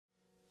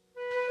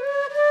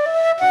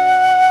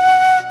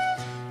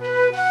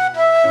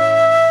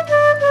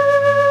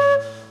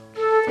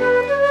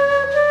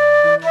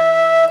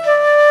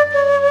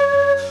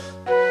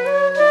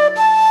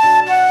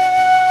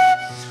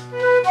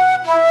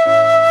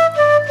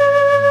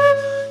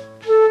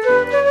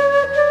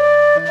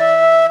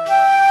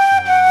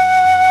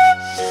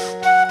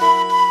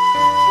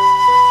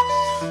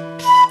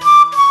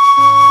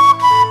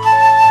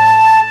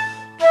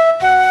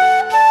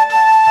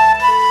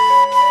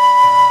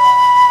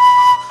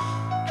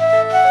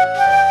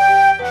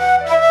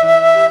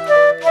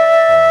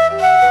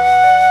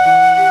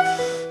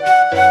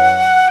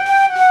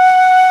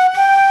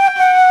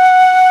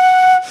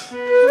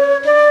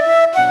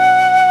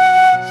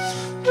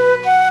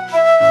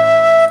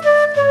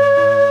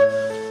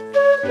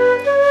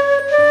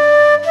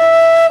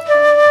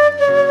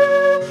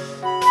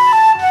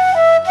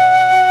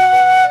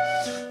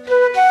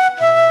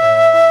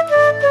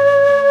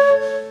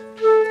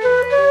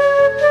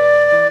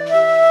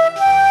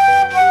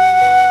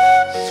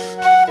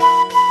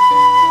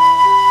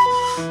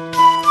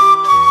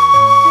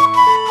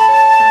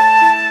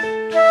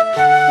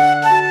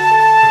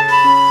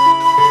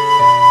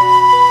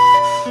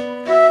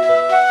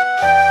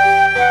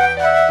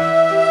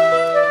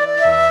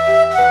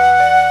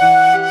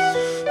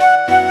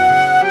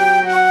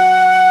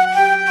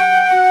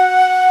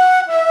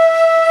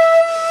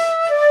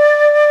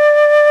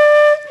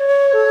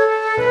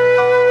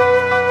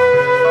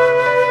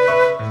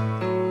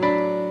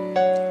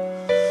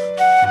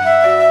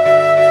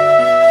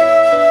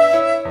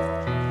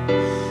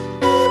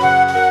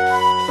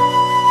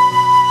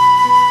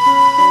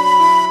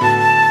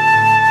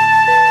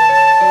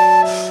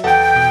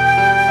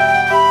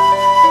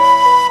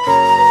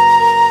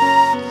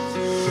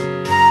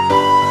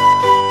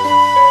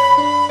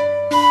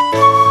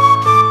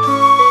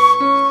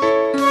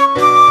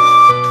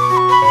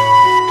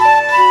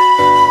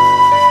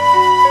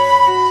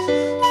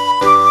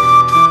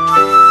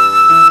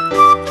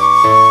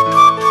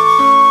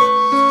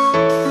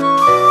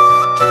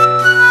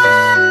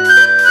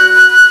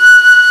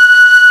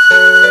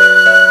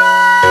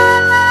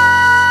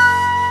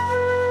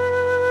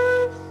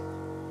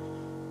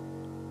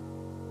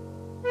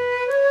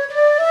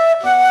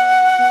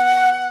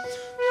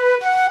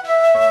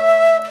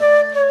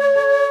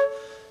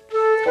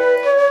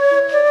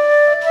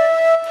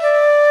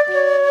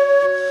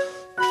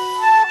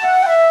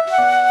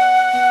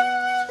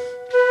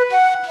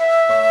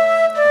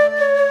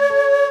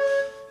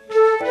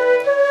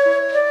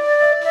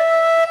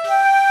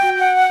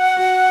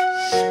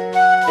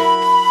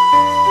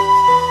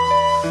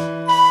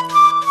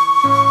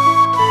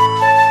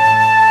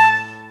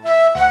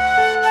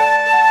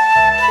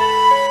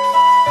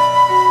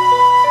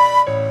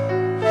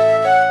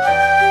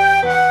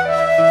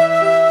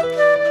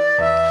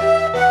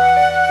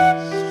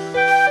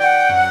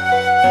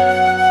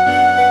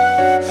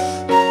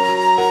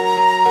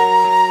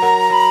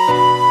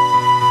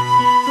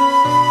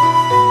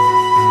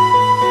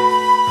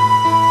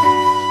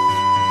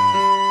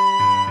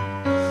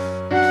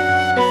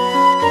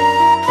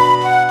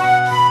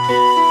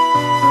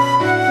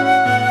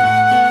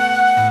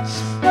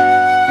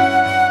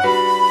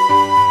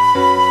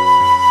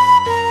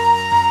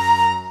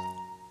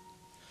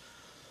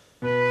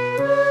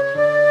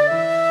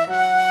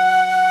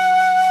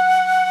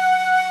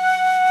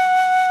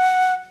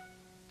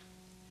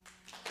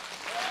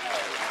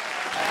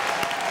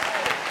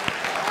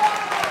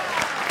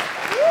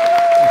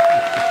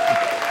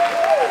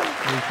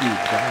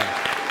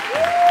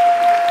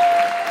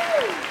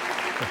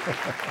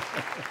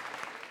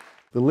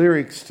The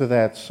lyrics to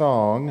that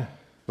song,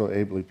 so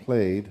ably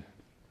played,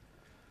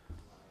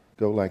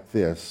 go like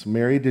this.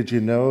 Mary, did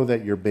you know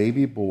that your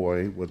baby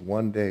boy would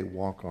one day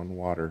walk on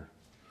water?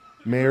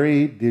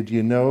 Mary, did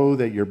you know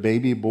that your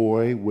baby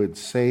boy would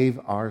save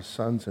our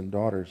sons and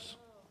daughters?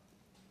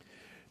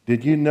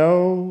 Did you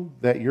know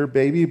that your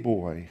baby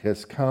boy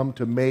has come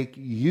to make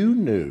you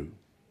new?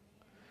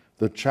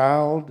 The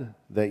child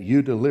that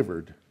you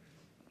delivered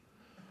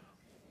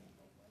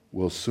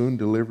will soon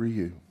deliver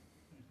you.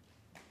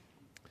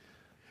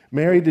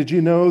 Mary, did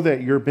you know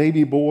that your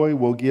baby boy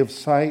will give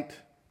sight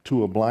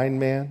to a blind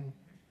man?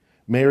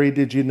 Mary,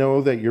 did you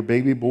know that your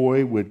baby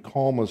boy would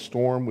calm a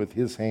storm with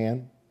his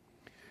hand?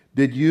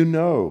 Did you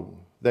know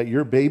that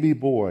your baby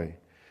boy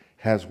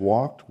has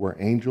walked where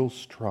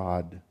angels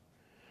trod?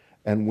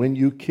 And when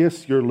you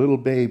kiss your little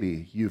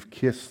baby, you've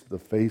kissed the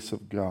face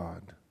of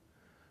God.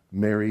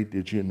 Mary,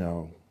 did you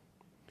know?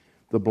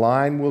 The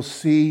blind will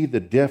see, the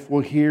deaf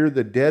will hear,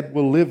 the dead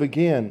will live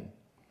again.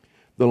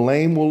 The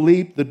lame will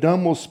leap, the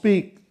dumb will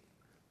speak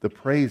the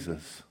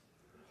praises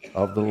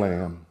of the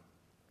Lamb.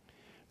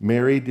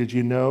 Mary, did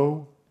you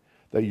know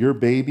that your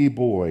baby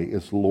boy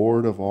is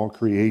Lord of all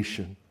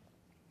creation?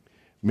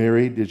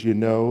 Mary, did you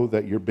know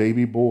that your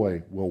baby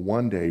boy will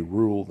one day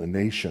rule the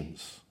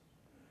nations?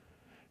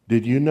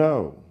 Did you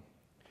know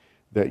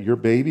that your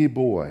baby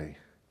boy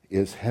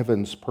is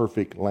heaven's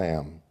perfect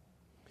lamb?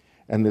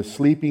 And the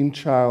sleeping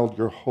child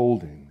you're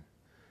holding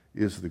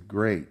is the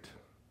great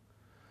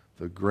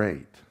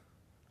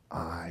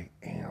I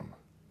am.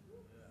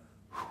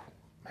 Whew,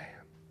 man,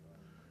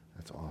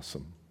 that's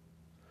awesome.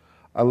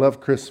 I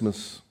love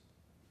Christmas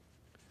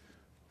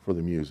for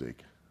the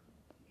music.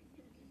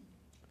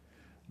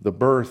 The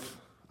birth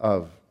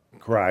of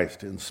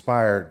Christ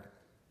inspired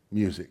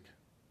music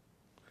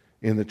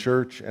in the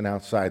church and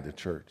outside the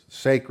church.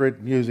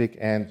 Sacred music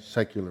and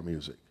secular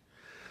music.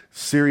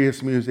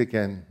 Serious music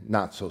and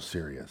not so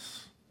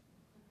serious.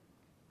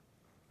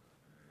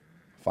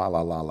 Fa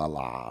la la la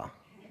la,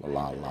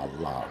 la la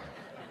la.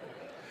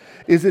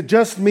 Is it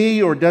just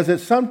me, or does it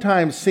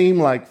sometimes seem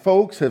like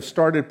folks have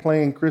started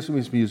playing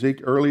Christmas music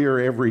earlier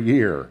every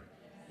year?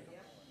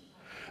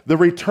 The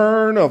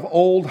return of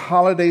old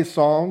holiday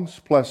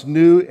songs, plus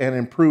new and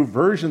improved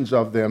versions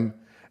of them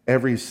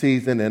every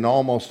season in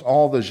almost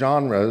all the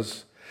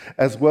genres,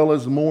 as well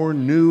as more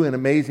new and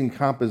amazing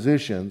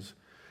compositions,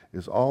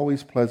 is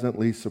always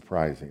pleasantly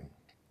surprising.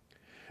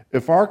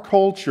 If our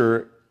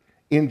culture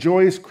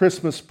enjoys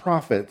Christmas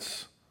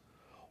prophets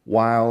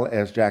while,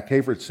 as Jack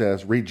Hayford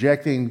says,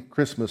 rejecting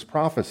Christmas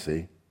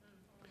prophecy,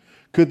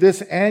 could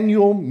this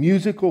annual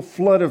musical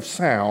flood of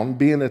sound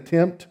be an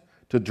attempt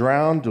to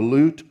drown,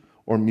 dilute,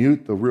 or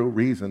mute the real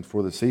reason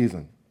for the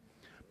season?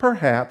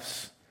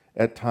 Perhaps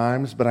at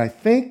times, but I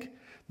think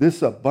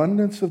this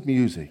abundance of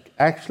music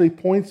actually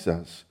points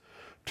us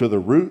to the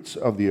roots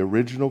of the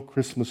original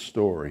Christmas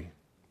story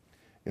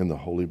in the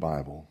Holy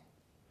Bible.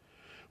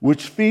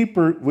 Which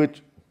feepers?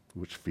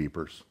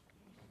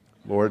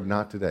 Lord,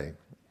 not today.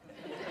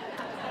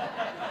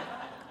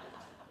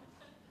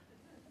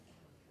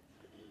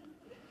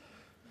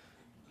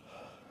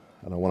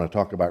 I don't want to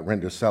talk about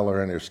Renda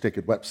Seller and her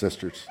Stick-It Wet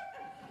sisters.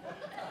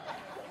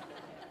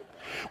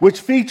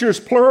 Which features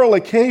plural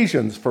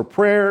occasions for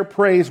prayer,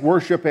 praise,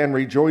 worship, and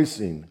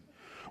rejoicing,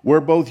 where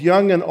both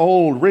young and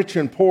old, rich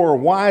and poor,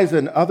 wise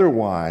and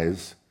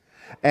otherwise,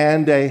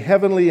 and a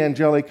heavenly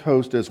angelic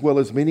host, as well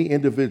as many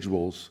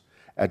individuals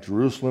at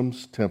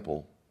Jerusalem's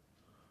temple,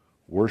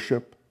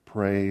 worship,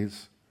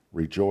 praise,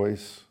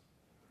 rejoice,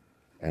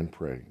 and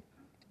pray.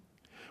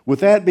 With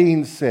that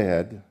being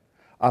said,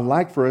 I'd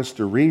like for us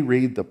to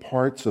reread the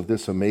parts of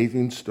this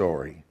amazing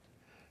story,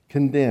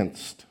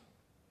 condensed,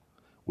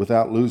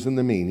 without losing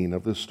the meaning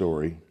of the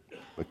story,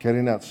 but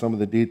cutting out some of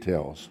the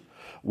details,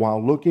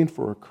 while looking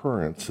for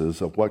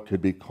occurrences of what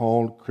could be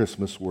called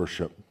Christmas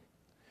worship.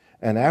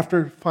 And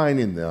after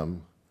finding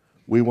them,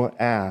 we will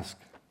ask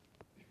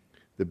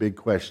the big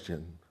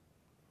question,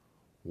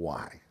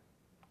 why?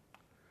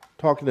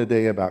 Talking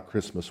today about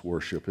Christmas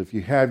worship. If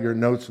you have your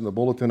notes in the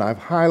bulletin, I've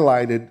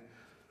highlighted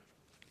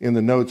in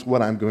the notes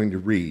what I'm going to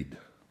read.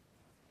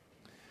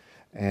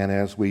 And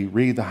as we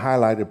read the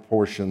highlighted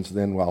portions,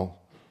 then we'll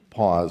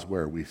pause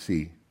where we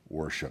see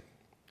worship.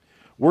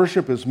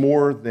 Worship is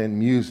more than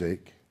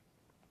music.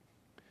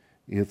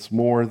 It's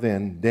more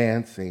than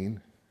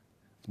dancing.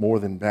 It's more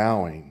than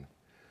bowing.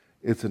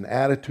 It's an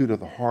attitude of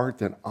the heart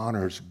that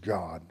honors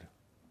God.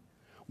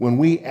 When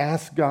we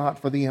ask God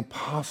for the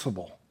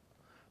impossible,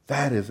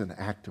 that is an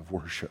act of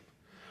worship.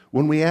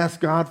 When we ask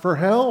God for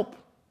help,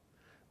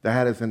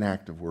 that is an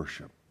act of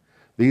worship.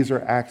 These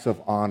are acts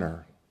of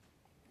honor.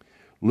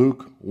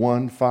 Luke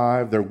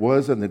 1:5, there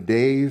was in the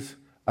days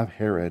of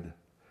Herod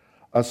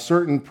a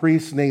certain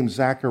priest named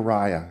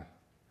Zachariah.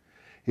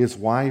 His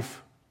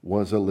wife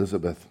was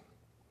Elizabeth.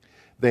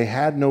 They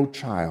had no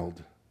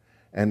child,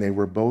 and they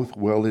were both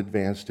well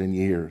advanced in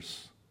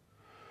years.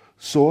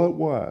 So it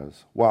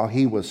was, while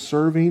he was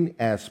serving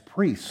as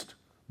priest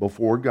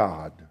before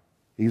God,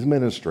 he's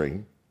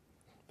ministering,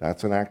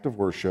 that's an act of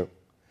worship,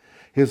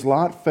 His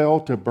lot fell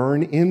to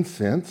burn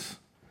incense.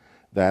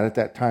 That at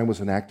that time was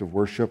an act of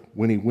worship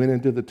when he went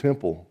into the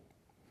temple.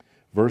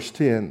 Verse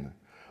 10,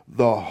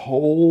 the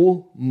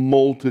whole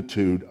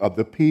multitude of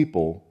the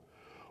people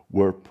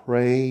were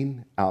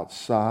praying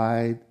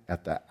outside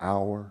at the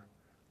hour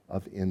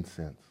of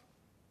incense.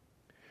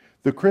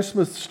 The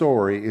Christmas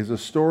story is a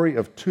story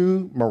of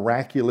two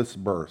miraculous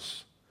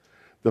births.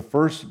 The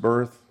first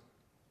birth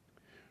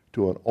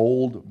to an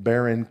old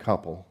barren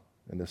couple,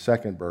 and the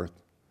second birth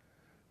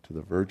to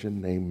the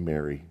virgin named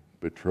Mary,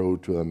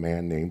 betrothed to a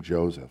man named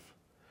Joseph.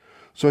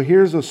 So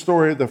here's a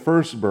story of the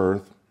first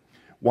birth.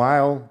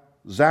 While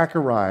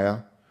Zechariah,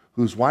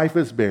 whose wife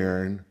is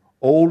barren,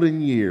 old in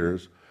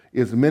years,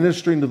 is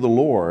ministering to the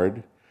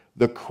Lord,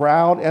 the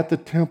crowd at the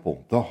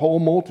temple, the whole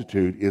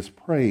multitude, is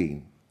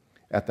praying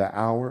at the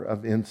hour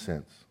of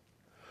incense.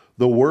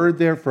 The word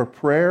there for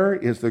prayer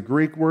is the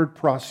Greek word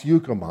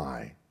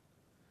proseuchomai,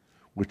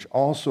 which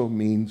also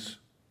means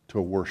to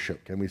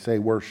worship. Can we say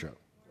worship?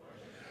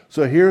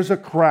 So here's a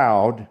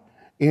crowd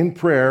in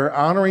prayer,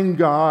 honoring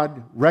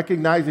God,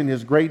 recognizing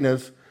his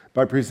greatness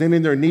by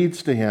presenting their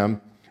needs to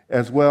him,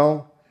 as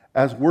well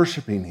as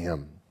worshiping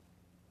him,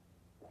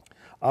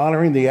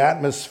 honoring the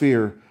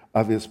atmosphere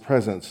of his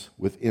presence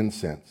with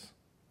incense.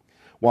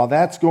 While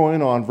that's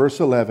going on, verse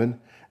 11,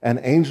 an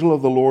angel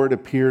of the Lord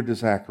appeared to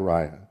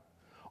Zechariah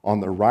on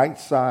the right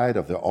side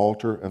of the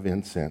altar of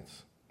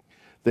incense.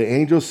 The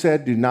angel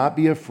said, "Do not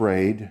be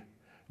afraid.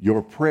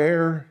 Your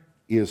prayer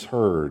is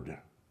heard.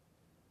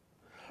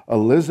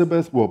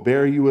 Elizabeth will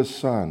bear you a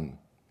son.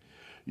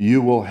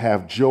 You will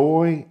have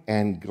joy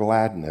and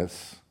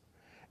gladness,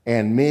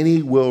 and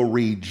many will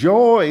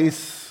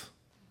rejoice."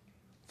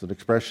 It's an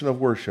expression of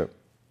worship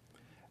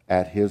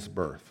at his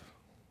birth.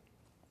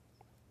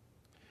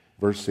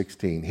 Verse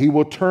 16, he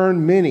will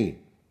turn many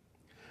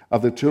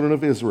of the children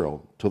of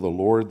Israel to the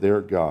Lord their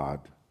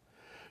God,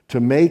 to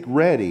make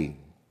ready,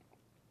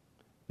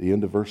 the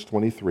end of verse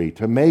 23,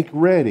 to make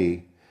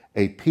ready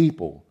a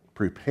people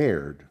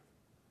prepared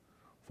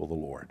for the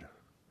Lord.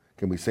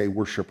 Can we say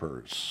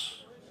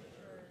worshipers?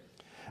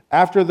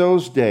 After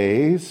those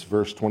days,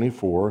 verse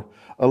 24,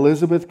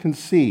 Elizabeth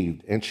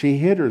conceived, and she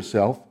hid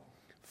herself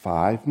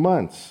 5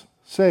 months,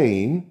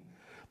 saying,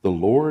 "The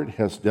Lord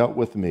has dealt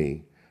with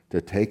me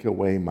to take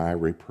away my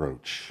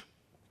reproach."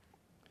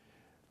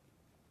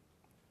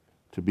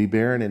 To be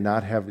barren and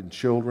not having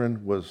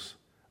children was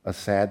a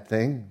sad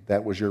thing.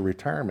 That was your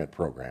retirement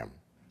program.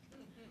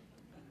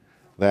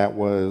 That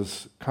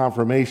was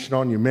confirmation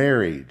on your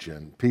marriage,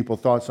 and people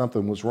thought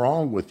something was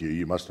wrong with you.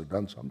 You must have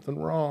done something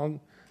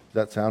wrong. Does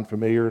that sound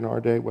familiar in our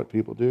day, what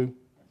people do?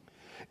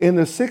 In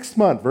the 6th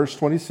month, verse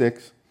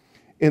 26,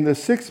 in the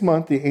 6th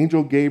month, the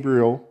angel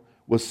Gabriel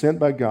was sent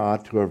by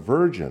God to a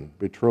virgin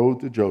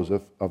betrothed to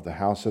Joseph of the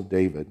house of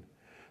David.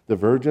 The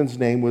virgin's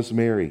name was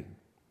Mary.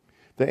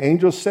 The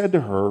angel said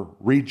to her,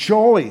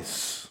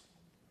 "Rejoice."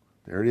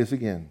 There it is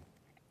again.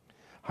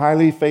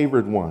 "Highly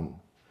favored one.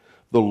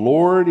 The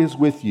Lord is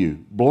with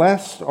you.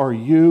 Blessed are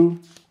you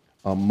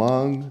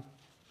among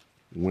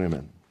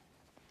women."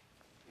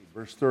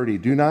 Verse 30,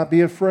 "Do not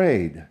be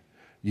afraid.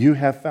 You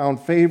have found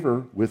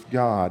favor with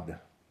God.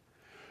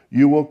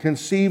 You will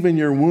conceive in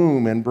your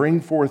womb and bring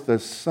forth a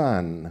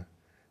son,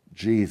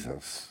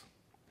 Jesus.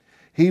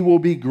 He will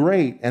be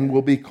great and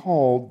will be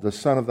called the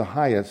Son of the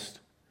Highest.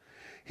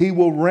 He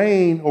will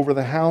reign over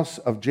the house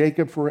of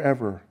Jacob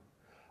forever.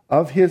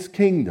 Of his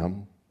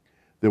kingdom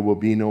there will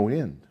be no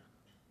end."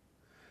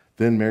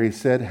 Then Mary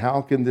said,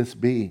 "How can this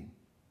be,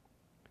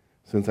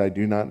 since I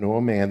do not know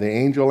a man?" The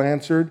angel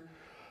answered,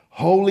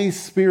 "Holy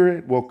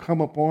Spirit will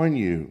come upon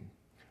you.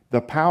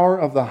 The power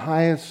of the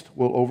Highest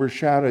will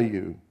overshadow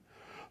you.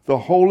 The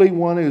Holy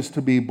One is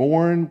to be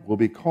born will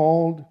be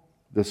called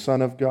the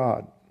Son of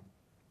God.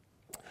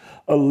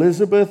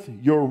 Elizabeth,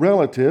 your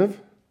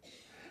relative,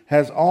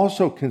 has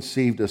also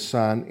conceived a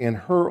son in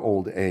her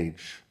old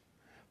age."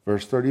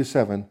 Verse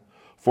 37,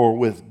 "For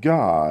with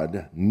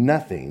God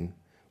nothing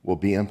will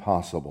be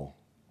impossible."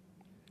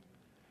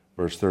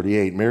 Verse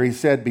 38, Mary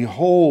said,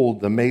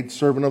 "Behold, the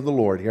maidservant of the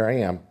Lord, here I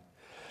am.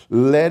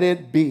 Let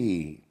it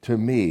be to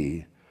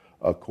me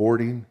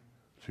according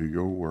to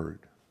your word."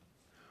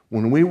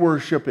 When we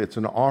worship, it's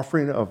an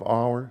offering of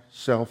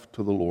ourself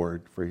to the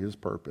Lord for his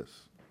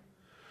purpose.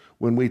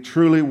 When we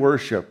truly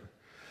worship,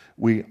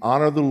 we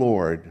honor the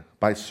Lord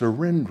by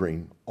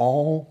surrendering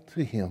all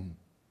to him.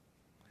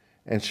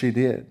 And she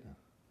did.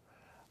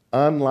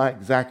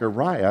 Unlike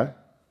Zechariah,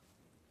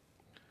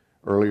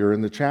 earlier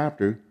in the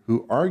chapter,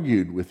 who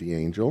argued with the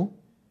angel,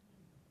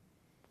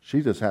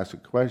 she just asked a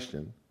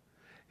question.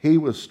 He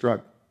was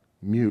struck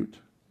mute.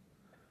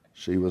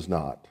 She was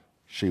not.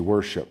 She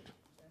worshiped.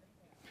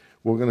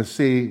 We're going to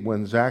see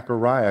when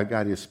Zechariah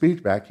got his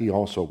speech back, he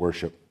also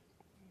worshiped.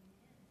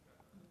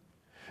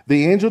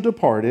 The angel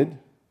departed,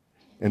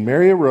 and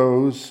Mary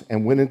arose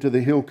and went into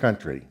the hill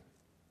country,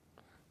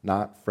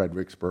 not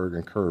Fredericksburg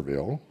and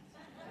Kerrville,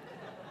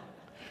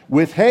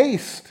 with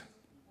haste,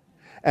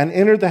 and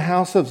entered the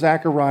house of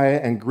Zechariah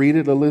and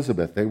greeted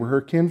Elizabeth. They were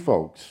her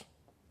kinfolks.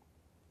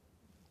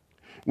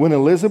 When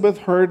Elizabeth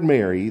heard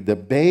Mary, the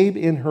babe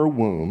in her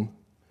womb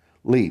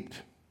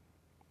leaped.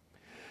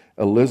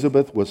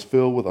 Elizabeth was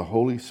filled with the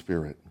Holy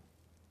Spirit.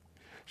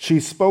 She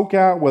spoke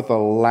out with a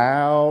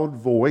loud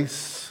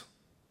voice.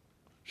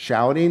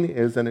 Shouting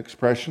is an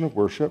expression of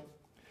worship.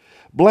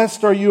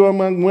 Blessed are you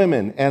among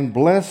women, and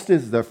blessed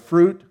is the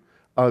fruit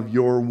of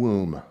your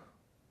womb.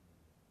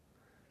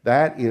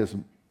 That is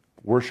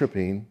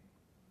worshiping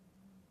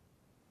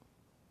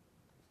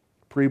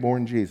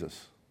preborn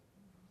Jesus,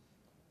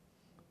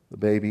 the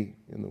baby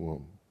in the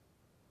womb.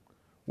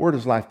 Where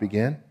does life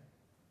begin?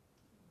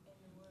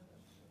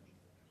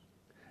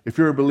 If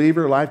you're a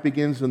believer, life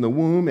begins in the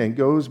womb and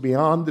goes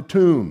beyond the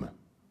tomb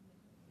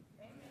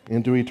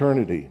into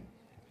eternity.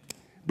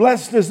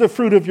 Blessed is the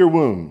fruit of your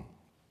womb.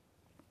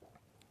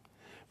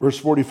 Verse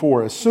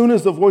 44, as soon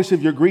as the voice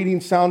of your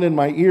greeting sounded in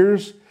my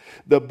ears,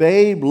 the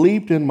babe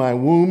leaped in my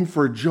womb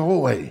for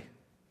joy.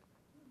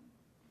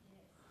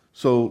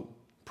 So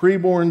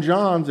preborn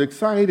John's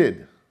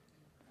excited.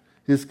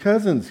 His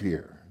cousin's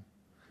here.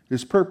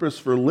 His purpose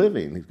for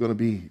living, he's going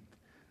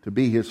to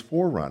be his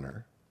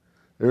forerunner.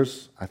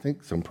 There's, I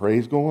think, some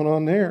praise going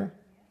on there.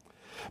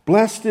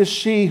 Blessed is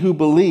she who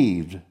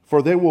believed,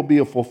 for there will be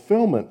a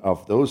fulfillment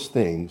of those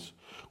things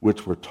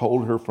which were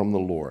told her from the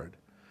Lord.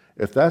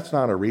 If that's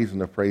not a reason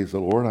to praise the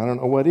Lord, I don't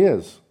know what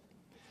is.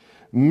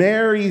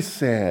 Mary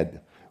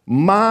said,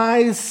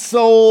 my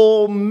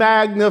soul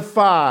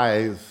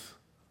magnifies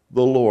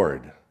the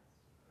Lord.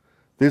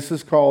 This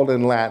is called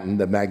in Latin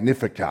the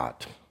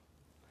Magnificat.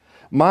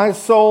 My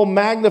soul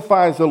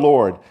magnifies the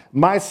Lord.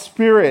 My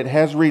spirit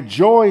has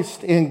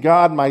rejoiced in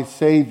God my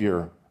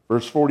Savior.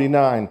 Verse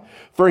 49,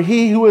 for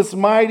he who is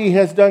mighty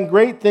has done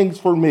great things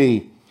for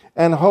me,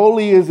 and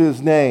holy is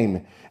his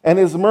name, and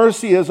his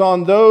mercy is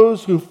on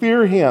those who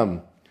fear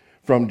him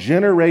from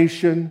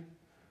generation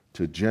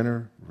to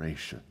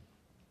generation.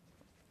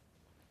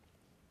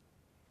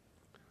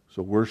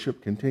 So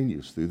worship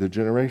continues through the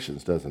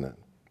generations, doesn't it?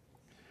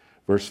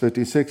 Verse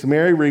 56,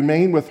 Mary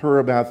remained with her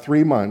about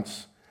 3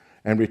 months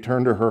and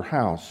returned to her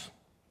house.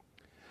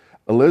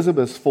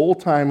 Elizabeth's full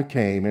time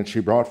came, and she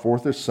brought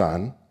forth a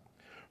son.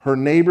 Her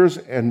neighbors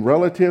and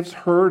relatives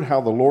heard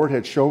how the Lord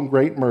had shown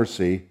great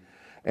mercy,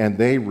 and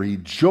they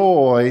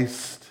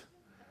rejoiced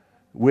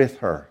with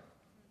her.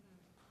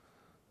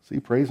 See,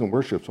 praise and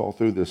worship's all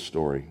through this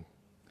story.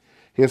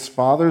 His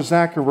father,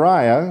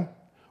 Zechariah,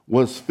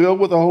 was filled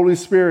with the Holy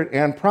Spirit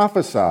and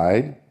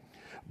prophesied,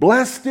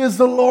 blessed is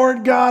the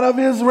Lord God of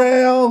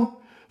Israel,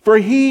 for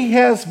he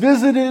has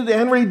visited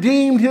and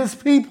redeemed his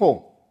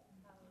people.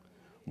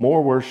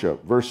 More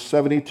worship. Verse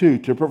 72,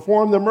 to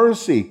perform the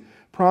mercy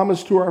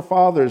promised to our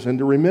fathers and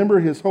to remember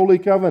his holy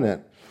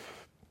covenant.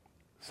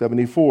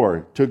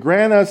 74, to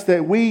grant us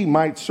that we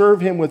might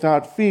serve him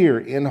without fear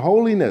in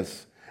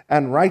holiness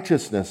and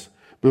righteousness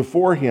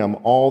before him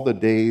all the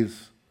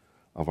days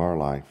of our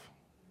life.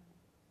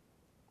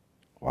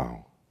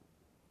 Wow.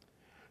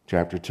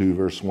 Chapter 2,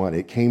 verse 1,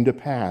 it came to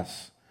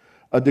pass,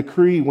 a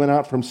decree went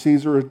out from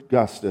Caesar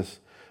Augustus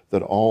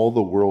that all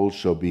the world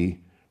shall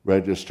be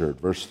registered.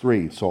 Verse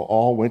 3, so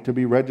all went to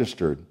be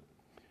registered,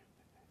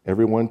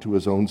 everyone to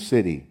his own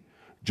city.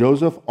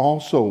 Joseph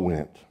also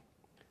went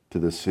to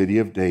the city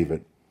of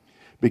David,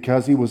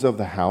 because he was of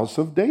the house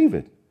of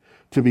David,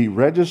 to be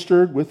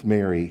registered with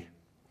Mary,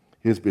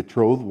 his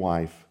betrothed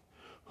wife,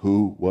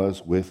 who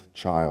was with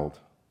child.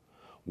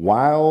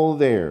 While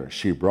there,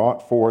 she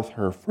brought forth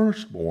her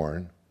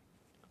firstborn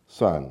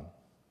son,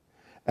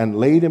 and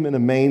laid him in a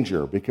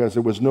manger, because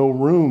there was no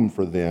room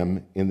for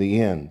them in the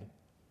inn.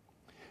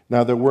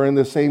 Now there were in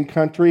the same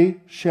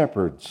country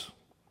shepherds,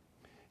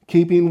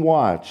 keeping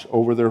watch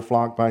over their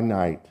flock by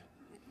night.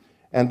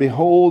 And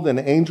behold, an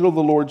angel of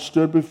the Lord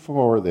stood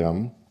before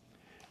them,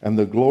 and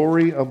the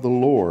glory of the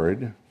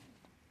Lord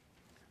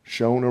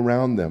shone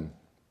around them.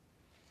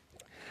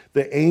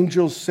 The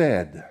angel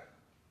said,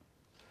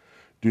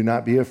 do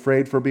not be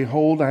afraid, for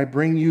behold, I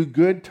bring you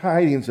good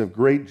tidings of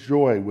great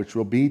joy, which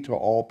will be to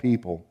all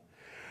people.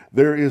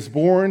 There is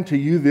born to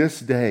you this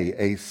day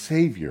a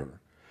Savior,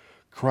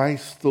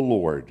 Christ the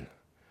Lord.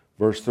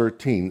 Verse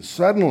 13,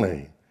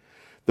 suddenly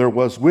there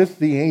was with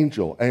the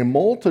angel a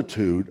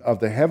multitude of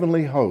the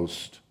heavenly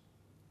host.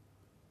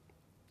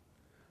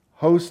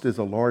 Host is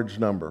a large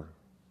number.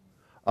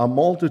 A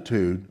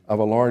multitude of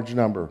a large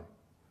number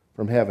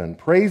from heaven,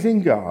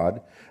 praising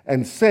God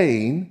and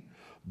saying,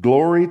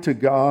 glory to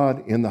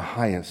God in the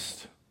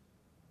highest,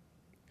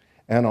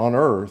 and on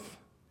earth,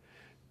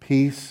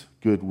 peace,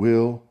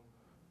 goodwill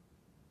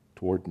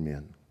toward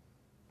men.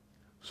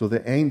 So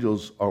the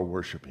angels are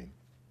worshiping.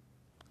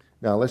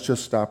 Now let's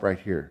just stop right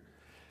here.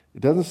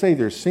 It doesn't say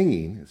they're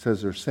singing, it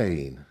says they're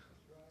saying.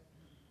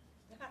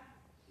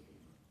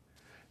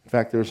 In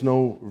fact, there's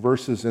no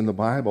verses in the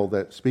Bible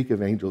that speak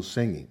of angels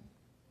singing.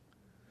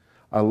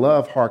 I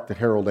love Hark the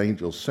Herald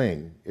Angels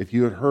Sing. If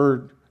you had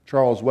heard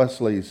Charles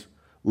Wesley's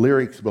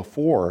lyrics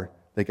before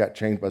they got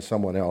changed by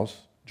someone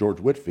else, George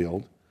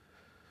Whitefield,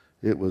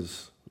 it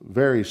was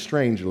very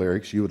strange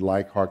lyrics. You would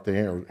like Hark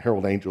the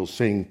Herald Angels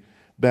Sing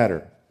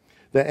better.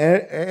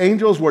 The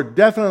angels were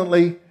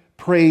definitely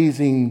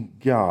praising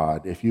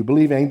God. If you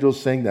believe angels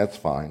sing, that's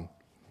fine.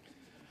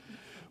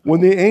 When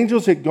the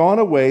angels had gone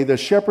away, the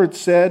shepherds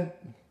said,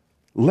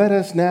 "Let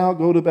us now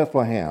go to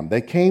Bethlehem."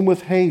 They came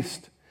with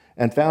haste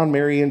and found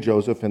Mary and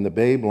Joseph and the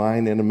babe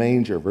lying in a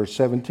manger. Verse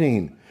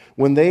 17.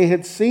 When they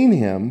had seen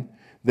him,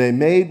 they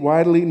made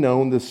widely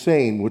known the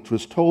saying which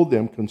was told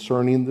them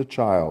concerning the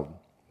child.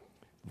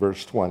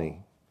 Verse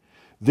 20.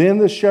 Then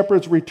the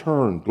shepherds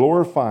returned,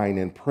 glorifying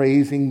and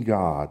praising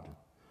God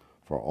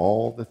for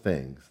all the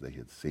things they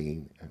had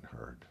seen and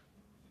heard.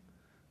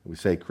 We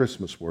say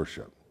Christmas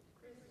worship.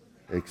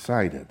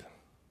 Excited.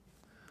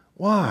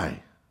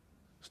 Why?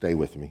 Stay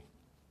with me.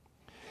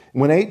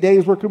 When 8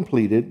 days were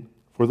completed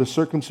for the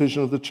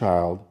circumcision of the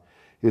child,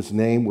 his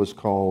name was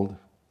called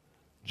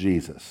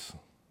Jesus.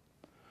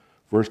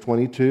 Verse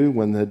 22,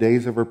 when the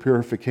days of her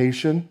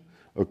purification,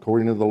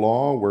 according to the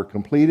law, were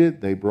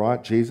completed, they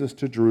brought Jesus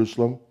to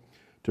Jerusalem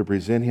to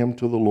present him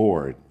to the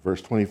Lord.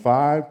 Verse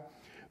 25,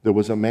 there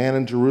was a man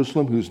in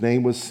Jerusalem whose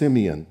name was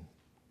Simeon.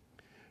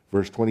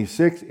 Verse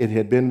 26, it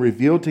had been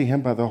revealed to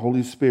him by the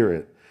Holy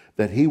Spirit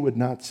that he would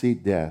not see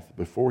death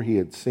before he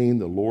had seen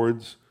the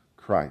Lord's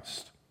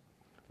Christ,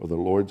 or the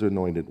Lord's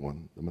anointed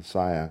one, the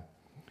Messiah.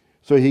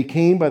 So he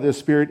came by the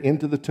Spirit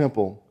into the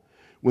temple.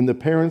 When the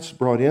parents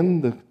brought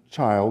in the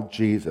child,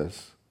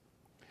 Jesus,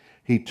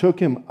 he took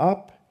him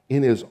up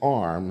in his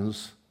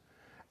arms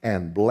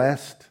and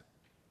blessed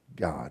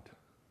God.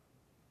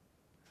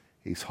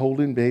 He's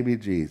holding baby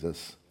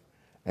Jesus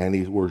and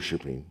he's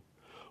worshiping.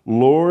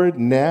 Lord,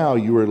 now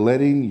you are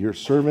letting your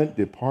servant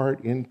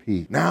depart in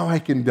peace. Now I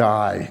can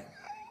die.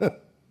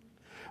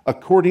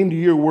 According to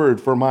your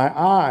word, for my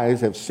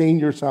eyes have seen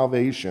your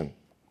salvation.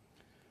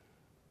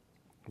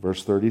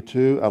 Verse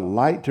 32, a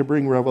light to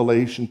bring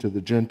revelation to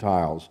the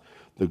Gentiles,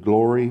 the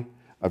glory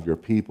of your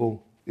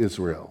people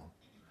Israel.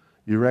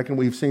 You reckon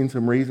we've seen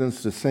some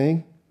reasons to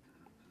sing?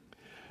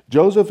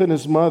 Joseph and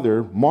his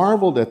mother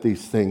marveled at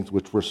these things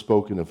which were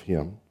spoken of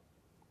him.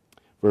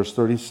 Verse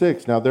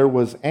 36, now there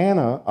was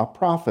Anna, a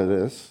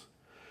prophetess.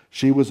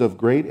 She was of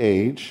great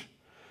age.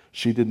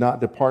 She did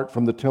not depart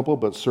from the temple,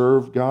 but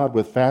served God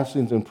with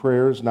fastings and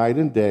prayers night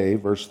and day.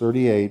 Verse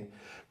 38,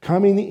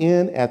 coming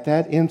in at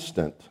that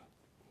instant,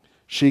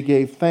 she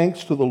gave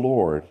thanks to the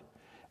Lord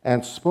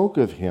and spoke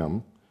of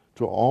him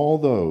to all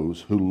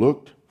those who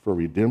looked for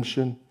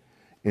redemption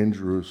in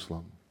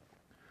Jerusalem.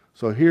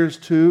 So here's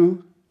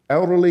two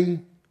elderly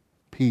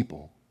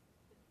people.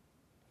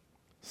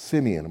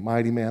 Simeon, a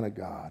mighty man of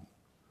God,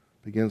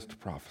 begins to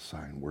prophesy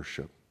and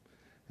worship.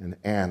 And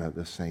Anna,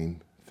 the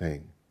same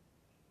thing.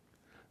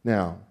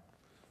 Now,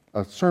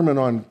 a sermon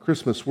on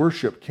Christmas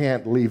worship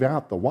can't leave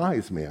out the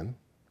wise men,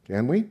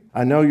 can we?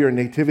 I know your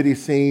nativity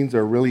scenes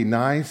are really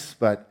nice,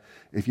 but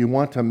if you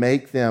want to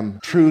make them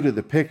true to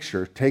the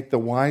picture, take the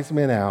wise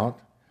men out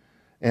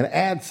and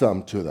add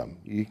some to them.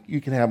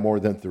 You can have more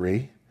than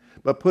 3,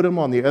 but put them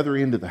on the other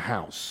end of the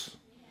house.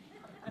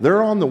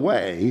 They're on the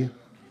way,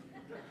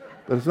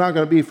 but it's not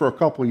going to be for a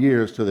couple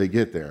years till they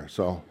get there.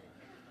 So,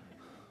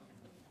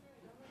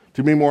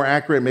 to be more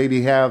accurate,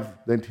 maybe have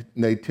the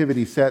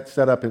nativity set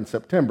up in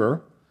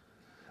September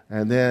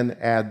and then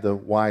add the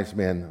wise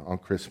men on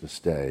Christmas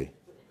Day.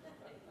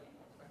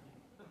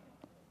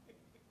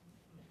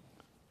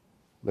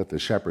 Let the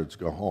shepherds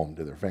go home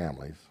to their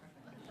families.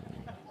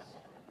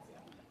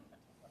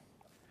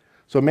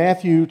 So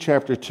Matthew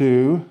chapter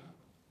 2,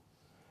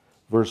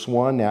 verse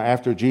 1. Now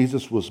after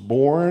Jesus was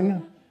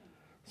born,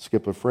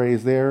 skip a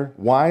phrase there,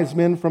 wise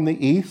men from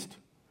the east.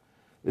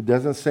 It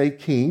doesn't say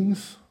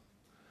kings.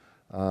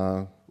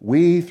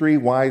 We 3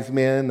 wise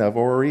men of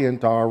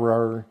Orient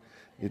are,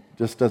 it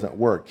just doesn't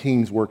work.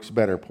 Kings works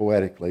better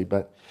poetically,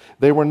 but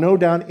they were no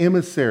doubt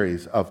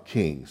emissaries of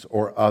kings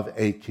or of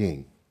a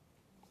king.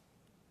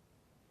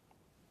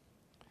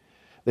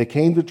 They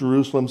came to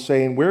Jerusalem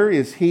saying, where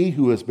is he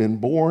who has been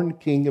born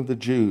King of the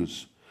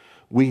Jews?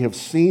 We have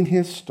seen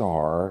his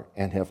star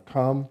and have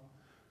come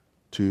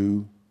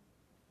to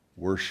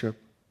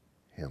worship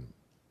him.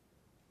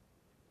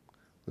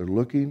 They're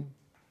looking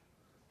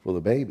for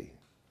the baby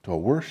to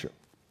worship.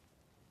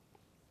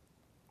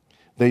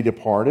 They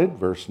departed,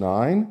 verse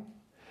 9.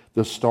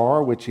 The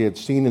star which he had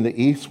seen in the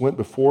east went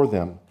before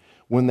them.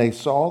 When they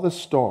saw the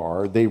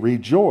star, they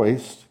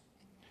rejoiced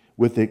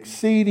with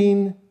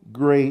exceeding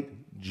great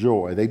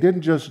joy. They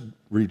didn't just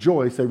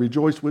rejoice, they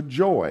rejoiced with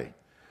joy.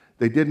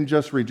 They didn't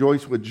just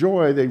rejoice with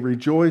joy, they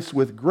rejoiced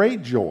with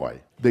great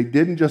joy. They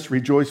didn't just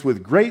rejoice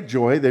with great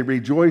joy, they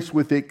rejoiced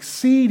with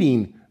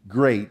exceeding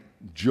great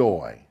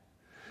joy.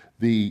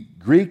 The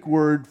Greek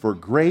word for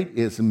great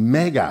is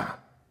mega.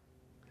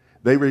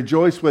 They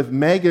rejoiced with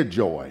mega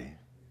joy.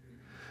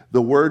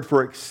 The word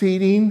for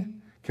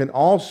exceeding can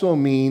also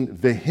mean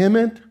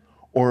vehement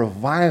or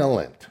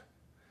violent.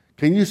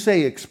 Can you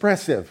say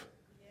expressive?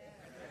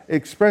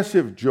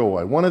 Expressive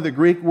joy. One of the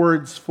Greek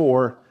words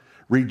for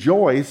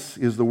rejoice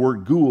is the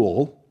word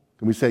ghoul.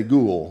 Can we say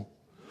ghoul?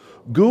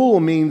 Ghoul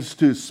means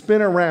to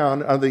spin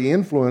around under the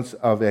influence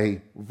of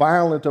a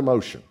violent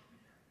emotion.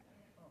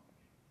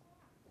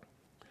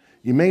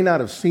 You may not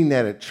have seen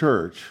that at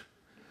church,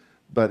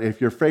 but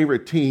if your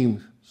favorite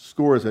team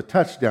scores a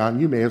touchdown,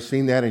 you may have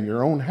seen that in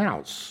your own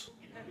house.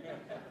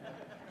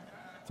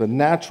 It's a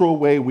natural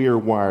way we are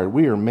wired.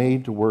 We are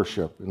made to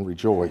worship and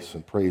rejoice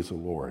and praise the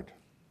Lord.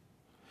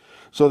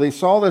 So they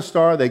saw the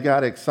star, they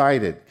got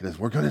excited because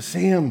we're going to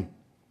see him.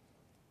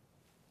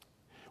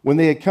 When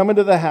they had come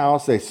into the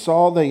house, they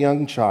saw the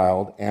young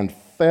child and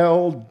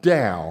fell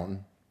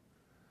down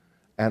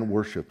and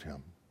worshiped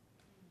him.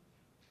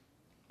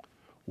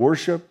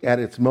 Worship at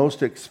its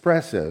most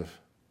expressive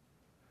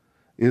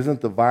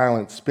isn't the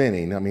violent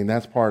spinning. I mean,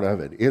 that's part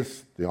of it.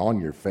 It's the on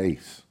your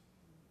face.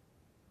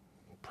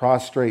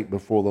 Prostrate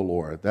before the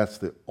Lord. That's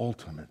the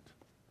ultimate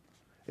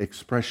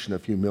expression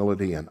of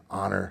humility and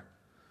honor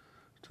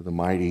to the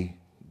mighty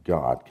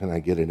God. Can I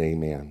get an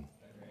amen? Amen.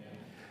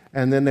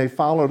 And then they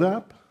followed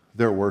up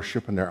their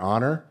worship and their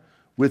honor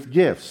with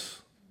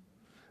gifts.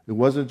 It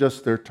wasn't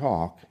just their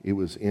talk, it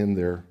was in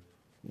their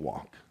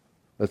walk.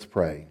 Let's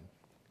pray.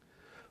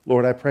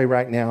 Lord, I pray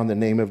right now in the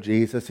name of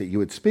Jesus that you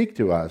would speak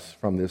to us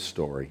from this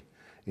story.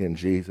 In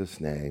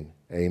Jesus' name,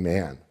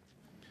 amen.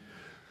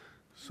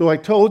 So I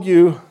told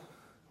you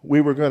we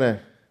were going to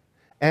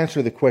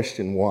answer the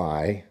question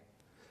why.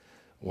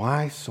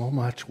 Why so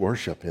much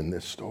worship in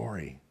this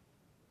story?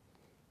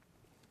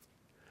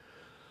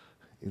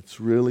 It's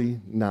really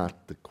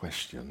not the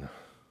question.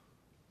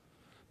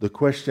 The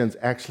question's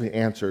actually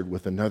answered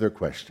with another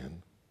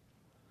question.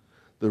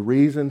 The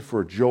reason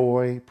for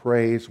joy,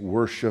 praise,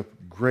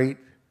 worship, great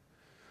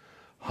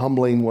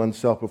humbling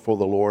oneself before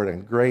the Lord,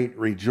 and great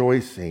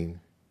rejoicing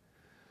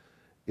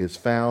is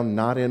found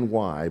not in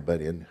why,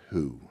 but in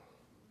who.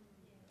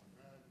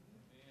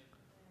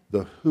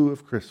 The who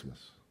of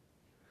Christmas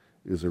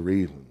is a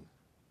reason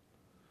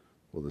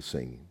for the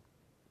singing.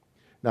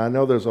 Now, I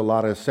know there's a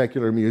lot of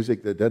secular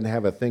music that doesn't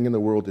have a thing in the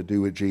world to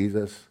do with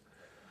Jesus,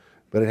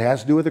 but it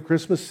has to do with the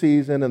Christmas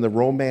season and the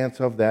romance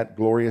of that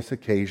glorious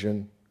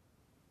occasion.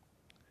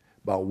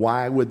 But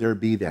why would there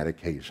be that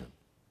occasion?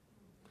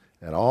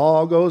 It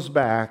all goes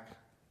back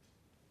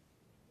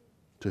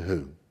to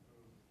who?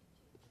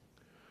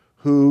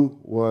 Who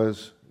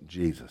was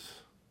Jesus?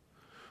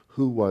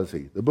 Who was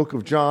he? The book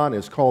of John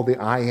is called the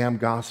I Am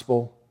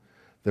Gospel.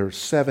 There are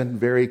 7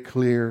 very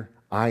clear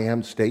I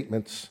am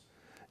statements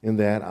in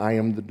that. I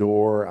am the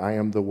door, I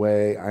am the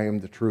way, I am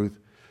the truth.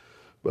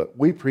 But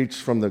we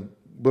preached from the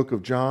book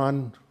of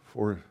John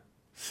for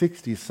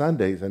 60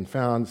 Sundays and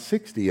found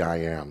 60 I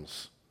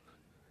ams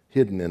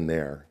hidden in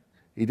there.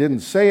 He didn't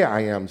say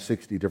I am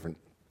 60 different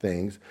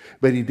things,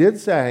 but he did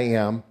say I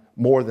am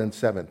more than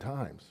 7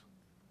 times.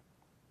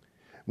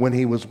 When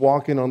he was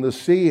walking on the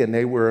sea and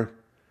they were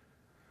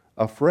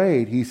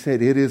afraid, he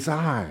said, "It is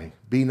I,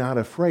 be not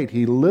afraid."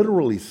 He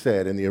literally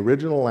said in the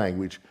original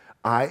language,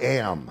 I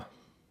am.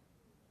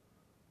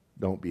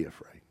 Don't be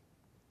afraid.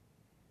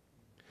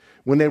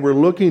 When they were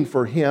looking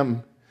for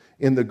him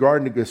in the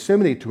Garden of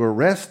Gethsemane to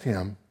arrest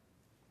him,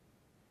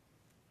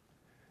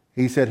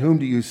 he said, "Whom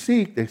do you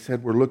seek?" They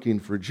said, "We're looking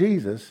for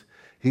Jesus."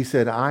 He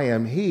said, "I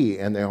am he,"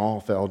 and they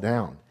all fell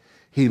down.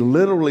 He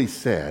literally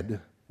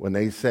said, when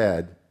they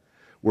said,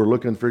 "We're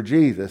looking for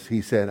Jesus,"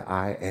 he said,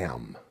 "I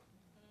am."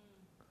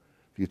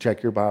 If you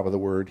check your Bible, the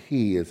word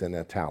he is in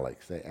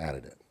italics. They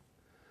added it.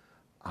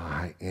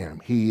 I am.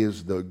 He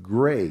is the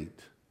great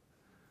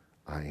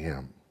I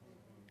am.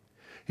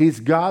 He's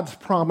God's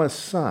promised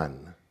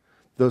Son,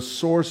 the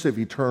source of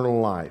eternal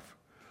life.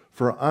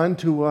 For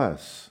unto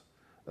us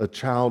a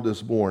child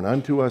is born,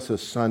 unto us a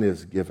son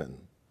is given.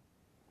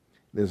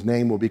 His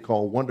name will be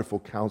called Wonderful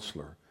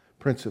Counselor,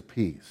 Prince of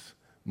Peace,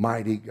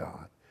 Mighty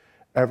God,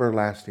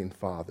 Everlasting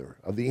Father.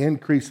 Of the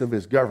increase of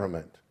his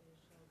government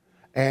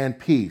and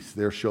peace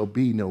there shall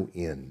be no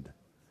end.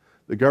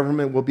 The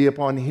government will be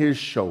upon his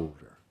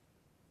shoulder.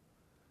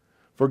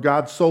 For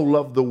God so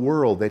loved the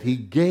world that he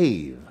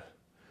gave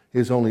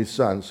his only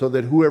Son, so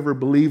that whoever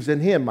believes in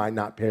him might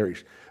not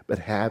perish, but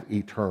have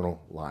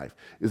eternal life.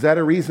 Is that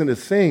a reason to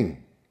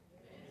sing?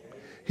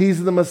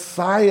 He's the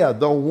Messiah,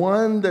 the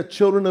one the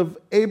children of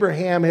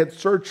Abraham had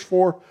searched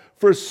for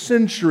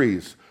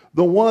centuries,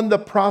 the one the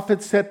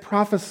prophets had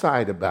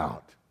prophesied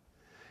about.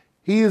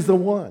 He is the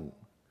one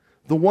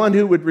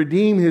who would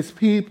redeem his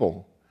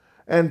people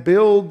and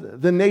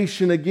build the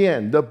nation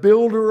again. The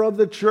builder of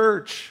the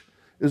church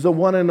is the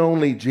one and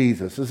only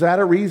Jesus. Is that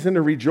a reason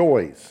to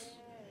rejoice?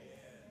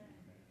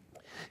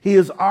 He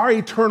is our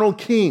eternal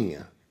King,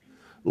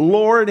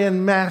 Lord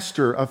and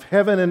Master of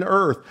heaven and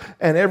earth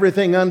and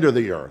everything under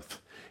the earth.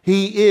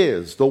 He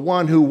is the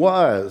one who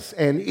was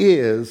and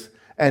is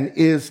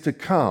to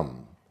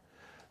come.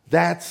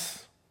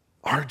 That's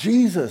our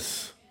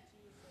Jesus.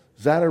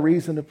 Is that a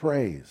reason to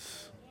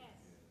praise?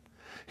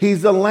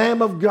 He's the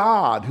Lamb of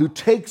God who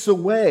takes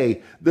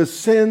away the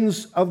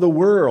sins of the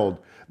world,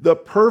 the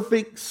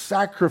perfect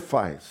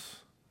sacrifice.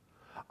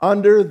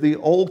 Under the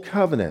old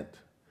covenant,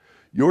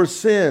 your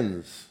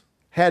sins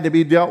had to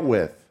be dealt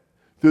with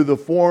through the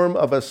form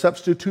of a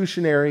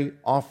substitutionary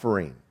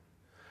offering.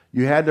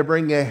 You had to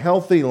bring a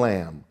healthy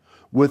lamb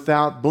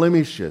without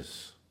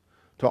blemishes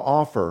to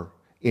offer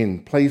in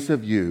place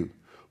of you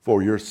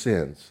for your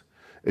sins.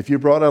 If you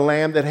brought a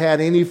lamb that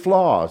had any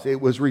flaws, it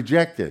was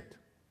rejected.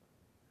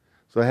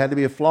 So it had to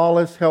be a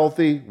flawless,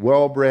 healthy,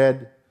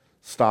 well-bred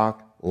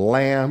stock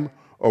lamb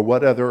or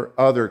whatever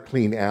other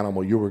clean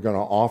animal you were going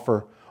to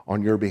offer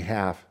on your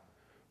behalf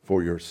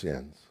for your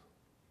sins.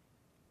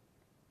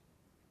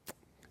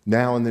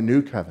 Now in the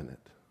new covenant,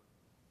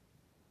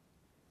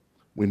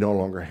 we no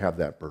longer have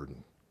that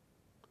burden.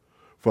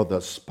 For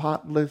the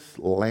spotless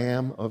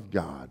Lamb of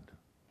God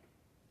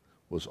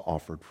was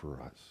offered for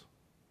us.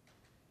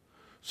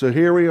 So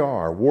here we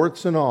are,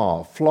 warts and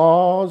all,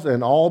 flaws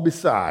and all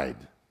beside,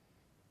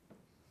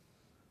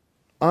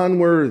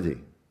 unworthy,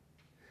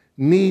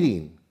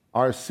 needing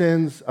our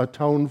sins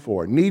atoned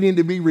for, needing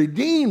to be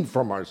redeemed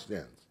from our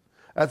sins.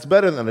 That's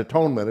better than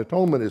atonement.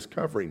 Atonement is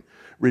covering.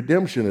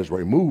 Redemption is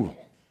removal.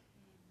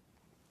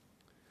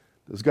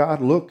 Does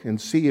God look and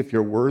see if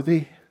you're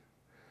worthy?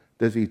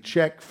 Does he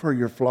check for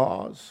your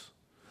flaws?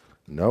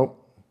 Nope.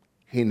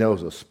 He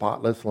knows a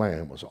spotless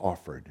lamb was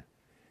offered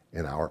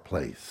in our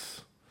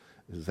place.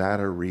 Is that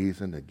a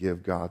reason to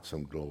give God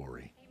some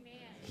glory? Amen.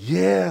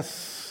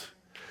 Yes.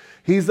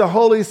 He's the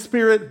Holy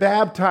Spirit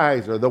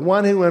baptizer, the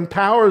one who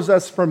empowers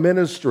us for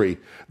ministry,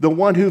 the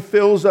one who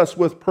fills us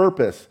with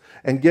purpose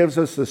and gives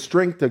us the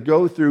strength to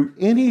go through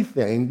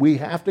anything we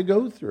have to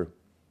go through.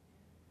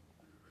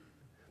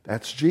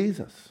 That's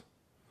Jesus.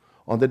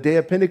 On the day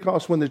of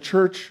Pentecost, when the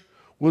church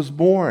was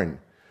born,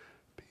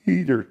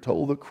 Peter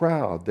told the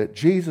crowd that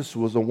Jesus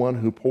was the one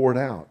who poured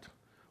out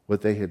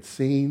what they had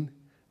seen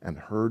and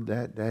heard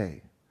that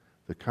day,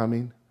 the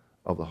coming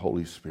of the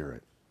Holy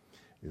Spirit.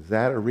 Is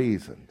that a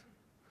reason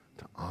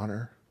to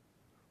honor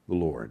the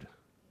Lord?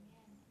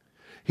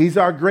 He's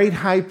our great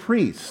high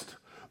priest,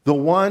 the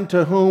one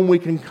to whom we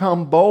can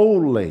come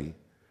boldly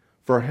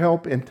for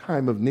help in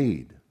time of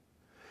need.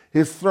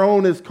 His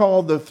throne is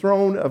called the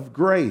throne of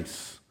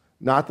grace,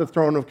 not the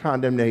throne of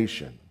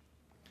condemnation.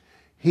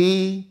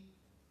 He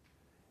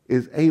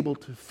is able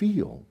to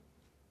feel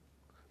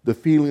the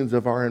feelings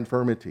of our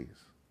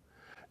infirmities,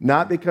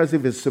 not because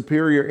of his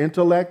superior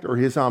intellect or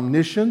his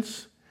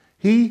omniscience.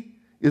 He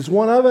is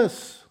one of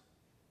us.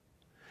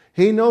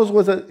 He knows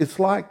what it's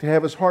like to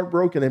have his heart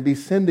broken and be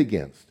sinned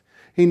against.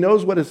 He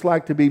knows what it's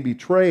like to be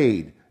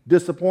betrayed,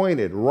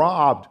 disappointed,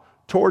 robbed,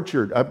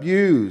 tortured,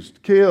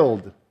 abused,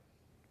 killed,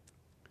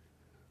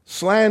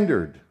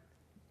 slandered.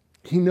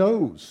 He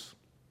knows.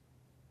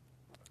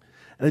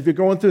 And if you're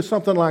going through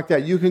something like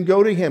that, you can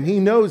go to him.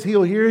 He knows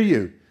he'll hear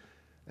you,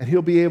 and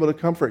he'll be able to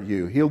comfort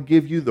you. He'll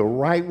give you the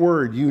right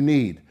word you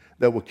need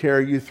that will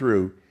carry you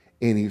through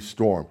any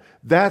storm.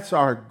 That's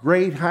our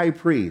great high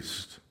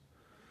priest,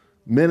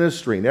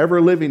 ministering,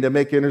 ever living to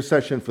make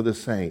intercession for the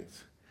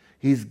saints.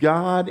 He's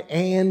God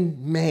and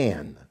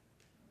man.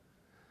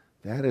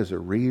 That is a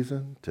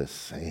reason to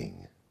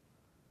sing.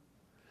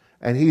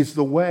 And he's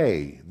the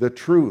way, the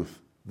truth,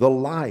 the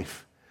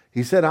life.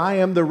 He said, I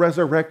am the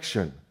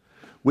resurrection.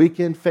 We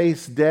can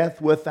face death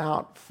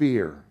without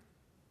fear.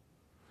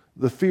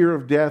 The fear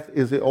of death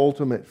is the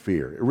ultimate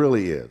fear. It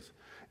really is.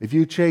 If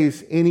you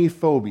chase any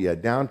phobia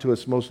down to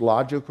its most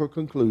logical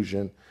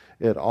conclusion,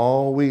 it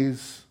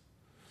always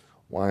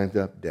winds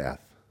up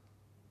death.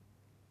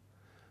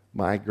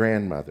 My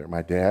grandmother,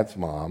 my dad's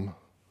mom,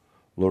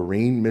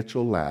 Lorene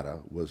Mitchell Latta,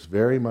 was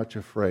very much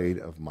afraid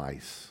of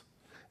mice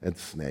and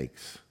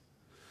snakes.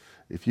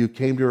 If you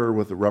came to her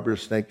with a rubber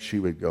snake, she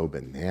would go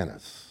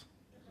bananas.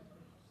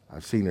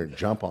 I've seen her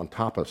jump on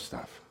top of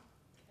stuff.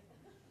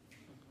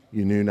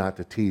 You knew not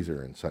to tease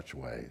her in such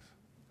ways.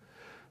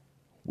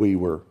 We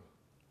were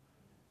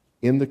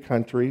in the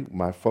country.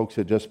 My folks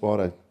had just bought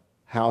a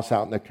house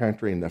out in the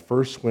country. In the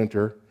first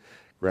winter,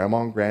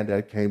 Grandma and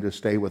Granddad came to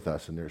stay with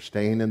us, and they're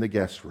staying in the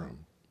guest room.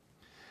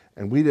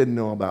 And we didn't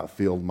know about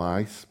field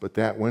mice, but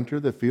that winter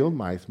the field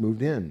mice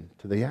moved in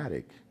to the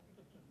attic.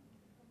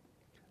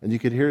 And you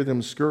could hear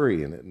them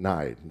scurrying at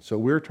night. And so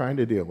we were trying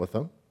to deal with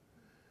them.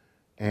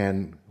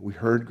 And we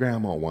heard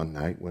Grandma one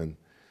night when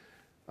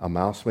a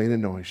mouse made a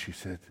noise. She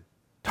said,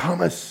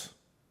 Thomas,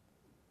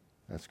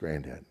 that's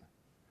Granddad,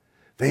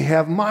 they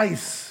have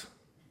mice.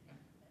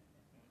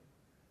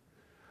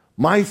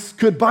 Mice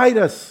could bite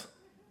us.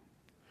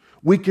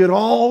 We could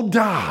all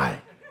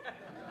die.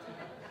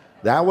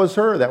 That was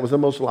her. That was the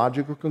most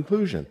logical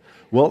conclusion.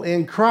 Well,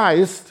 in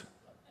Christ,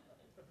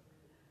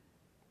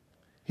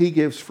 he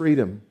gives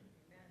freedom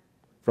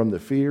from the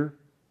fear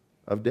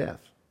of death.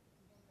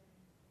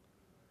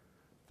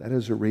 That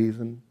is a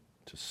reason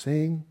to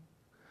sing,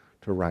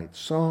 to write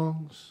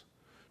songs,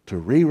 to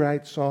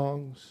rewrite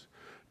songs,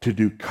 to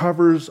do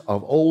covers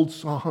of old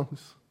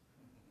songs,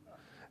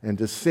 and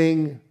to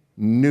sing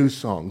new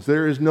songs.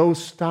 There is no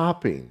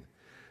stopping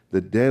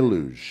the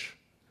deluge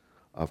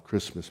of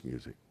Christmas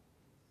music.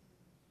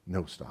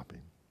 No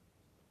stopping.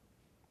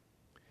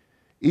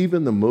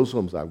 Even the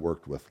Muslims I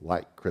worked with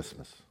like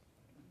Christmas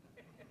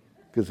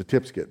because the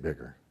tips get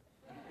bigger.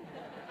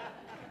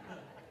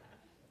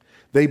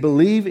 They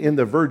believe in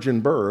the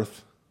virgin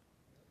birth.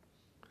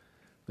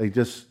 They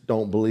just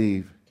don't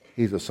believe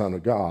he's the Son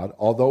of God.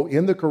 Although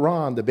in the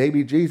Quran, the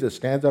baby Jesus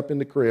stands up in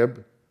the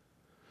crib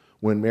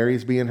when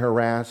Mary's being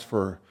harassed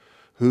for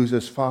who's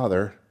his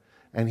father,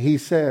 and he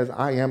says,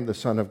 I am the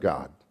Son of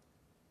God.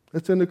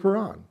 It's in the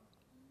Quran.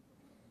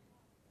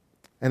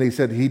 And he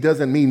said, he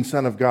doesn't mean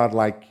Son of God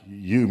like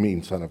you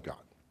mean Son of God.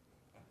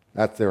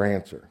 That's their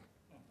answer.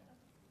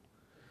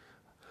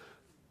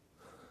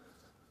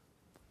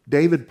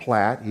 David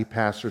Platt, he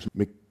pastors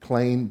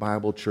McLean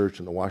Bible Church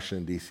in the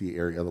Washington, D.C.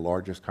 area, the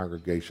largest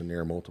congregation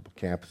there, multiple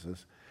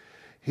campuses.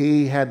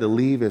 He had to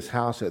leave his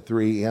house at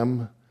 3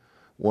 a.m.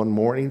 one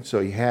morning,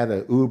 so he had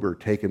an Uber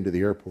take him to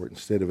the airport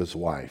instead of his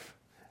wife.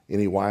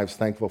 Any wives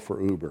thankful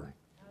for Uber?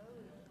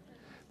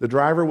 The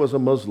driver was a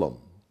Muslim.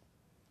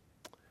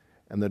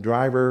 And the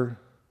driver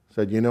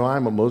said,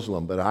 I'm a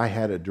Muslim, but I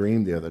had a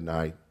dream the other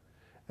night,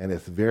 and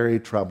it's very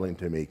troubling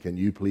to me. Can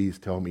you please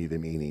tell me the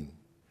meaning?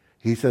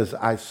 He says,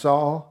 I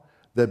saw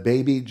the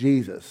baby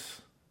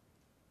Jesus,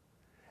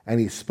 and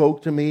he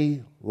spoke to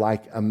me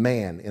like a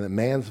man, in a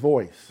man's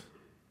voice.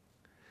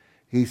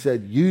 He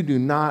said, you do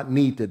not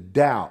need to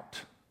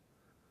doubt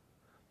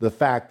the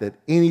fact that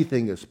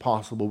anything is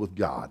possible with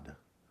God.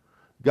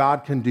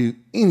 God can do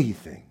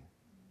anything.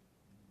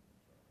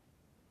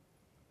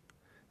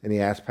 And he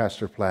asked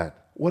Pastor Platt,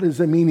 what is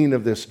the meaning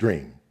of this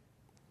dream?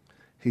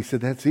 He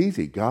said, that's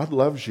easy. God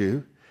loves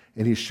you,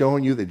 and he's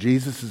showing you that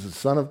Jesus is the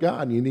Son of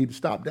God, and you need to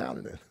stop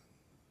doubting it.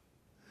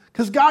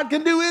 Because God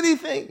can do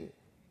anything.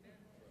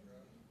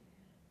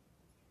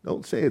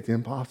 Don't say it's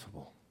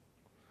impossible.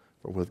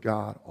 For with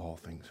God, all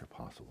things are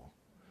possible.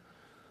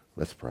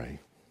 Let's pray.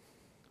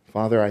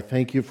 Father, I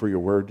thank you for your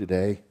word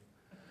today.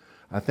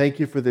 I thank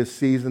you for this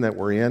season that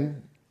we're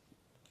in.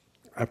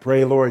 I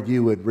pray, Lord,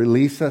 you would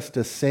release us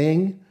to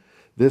sing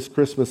this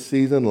Christmas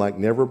season like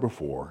never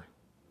before,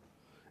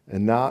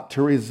 and not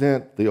to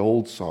resent the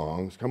old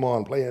songs. Come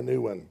on, play a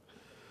new one.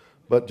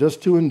 But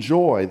just to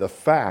enjoy the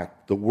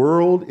fact the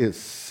world is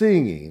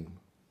singing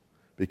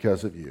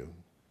because of you.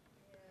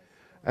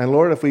 And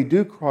Lord, if we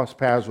do cross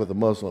paths with a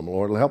Muslim,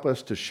 Lord, help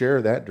us to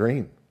share that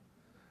dream,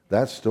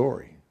 that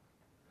story.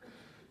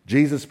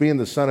 Jesus being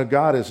the Son of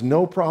God is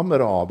no problem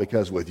at all,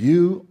 because with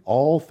you,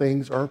 all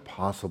things are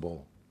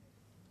possible.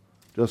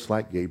 Just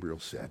like Gabriel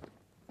said.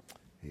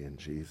 In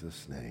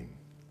Jesus' name,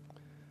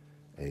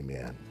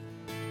 amen.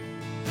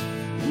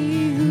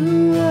 He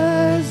who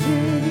was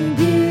and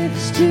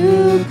gets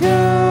to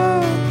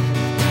come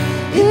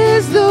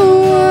is the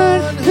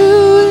one who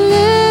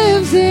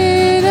lives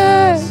in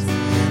us,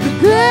 the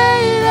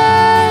great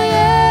I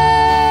am,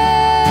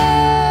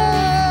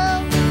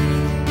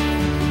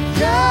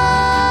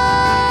 Yahweh.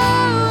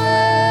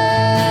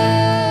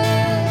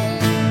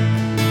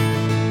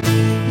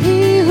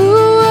 He who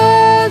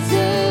was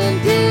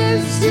and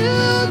is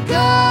to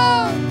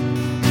come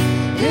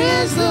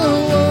is the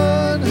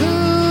one who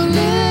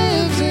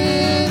lives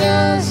in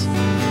us,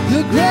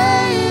 the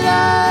great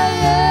I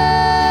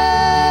am,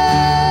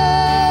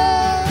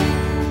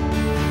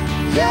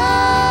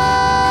 Yahweh.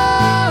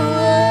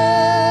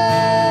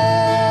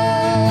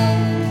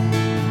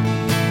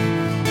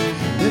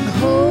 And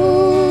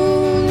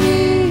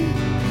holy,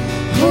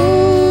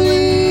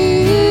 holy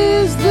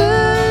is the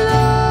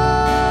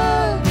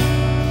Lord,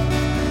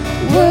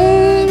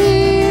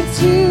 worthy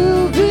to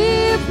be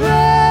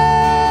praised,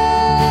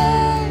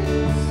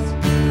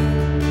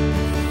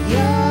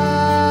 Yahweh.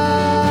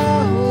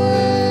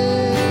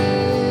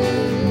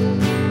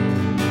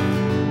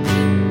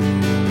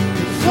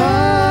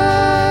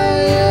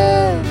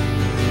 Fire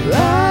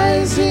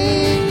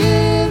rising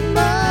in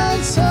my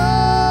soul,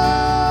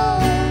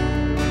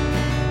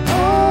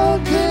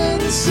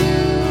 all-consuming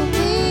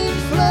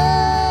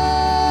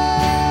flame,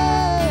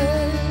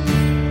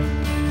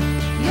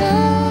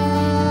 Yahweh.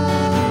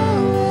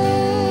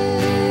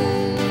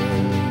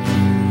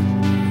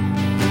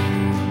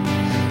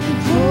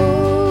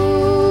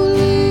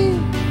 Holy,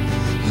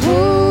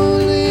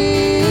 holy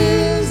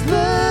is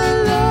the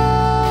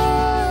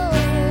Lord,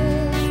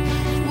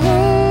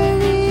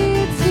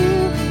 worthy to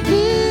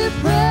be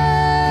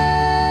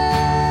praised,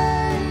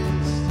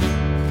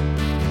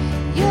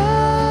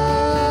 Yahweh.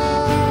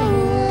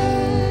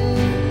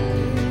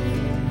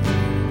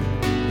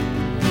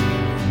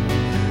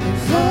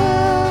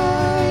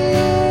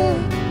 Fire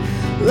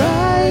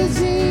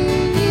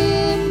rising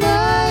in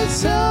my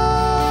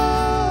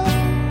soul,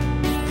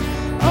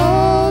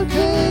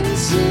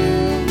 all-consuming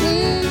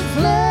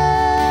flame,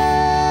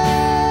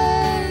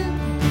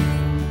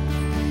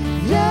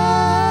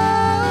 Yahweh.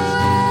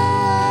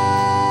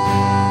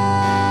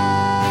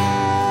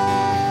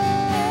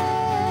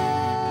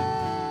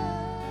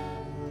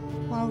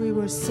 While we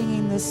were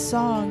singing this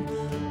song,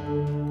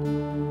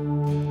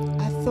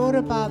 I thought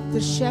about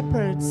the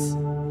shepherds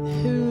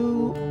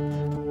who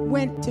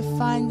went to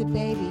find the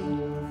baby.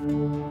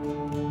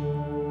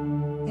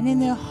 And in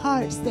their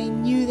hearts, they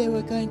knew they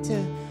were going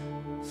to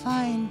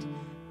find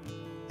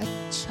a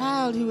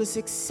child who was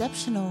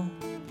exceptional.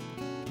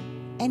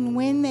 And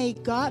when they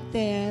got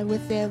there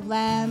with their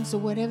lambs or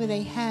whatever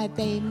they had,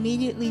 they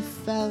immediately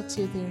fell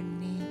to their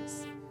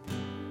knees.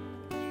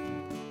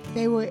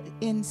 They were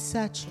in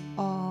such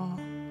awe.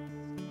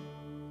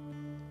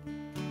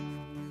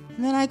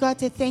 And then I got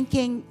to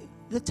thinking,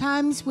 the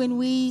times when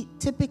we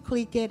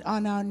typically get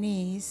on our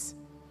knees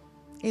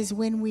is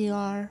when we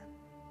are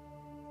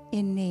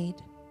in need.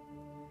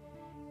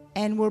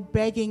 And we're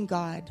begging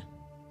God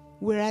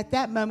we're at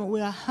that moment, we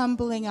are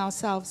humbling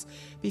ourselves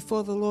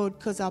before the Lord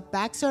because our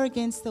backs are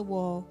against the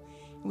wall.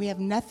 We have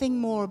nothing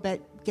more but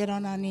get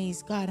on our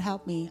knees. God,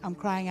 help me. I'm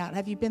crying out.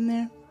 Have you been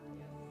there?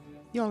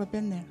 You all have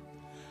been there.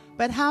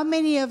 But how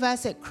many of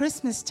us at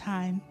Christmas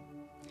time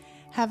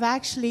have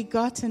actually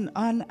gotten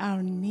on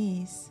our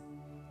knees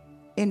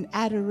in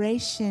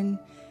adoration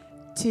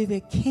to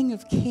the King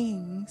of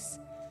Kings,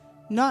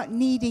 not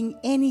needing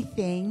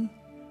anything,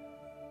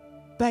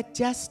 but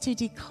just to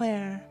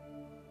declare,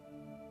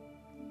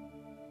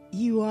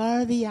 you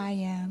are the I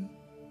am.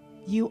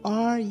 You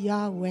are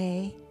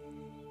Yahweh.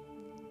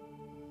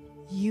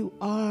 You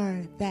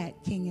are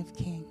that King of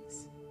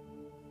Kings.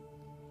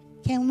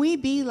 Can we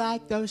be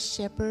like those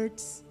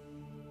shepherds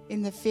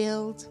in the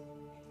field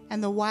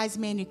and the wise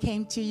men who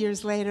came 2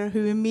 years later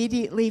who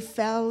immediately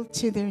fell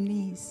to their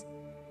knees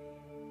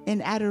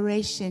in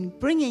adoration,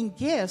 bringing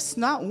gifts,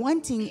 not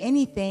wanting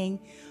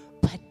anything,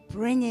 but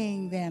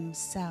bringing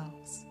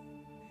themselves?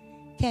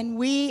 Can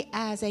we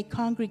as a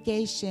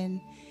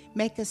congregation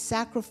make a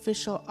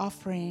sacrificial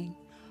offering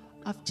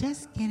of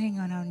just getting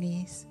on our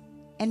knees?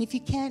 And if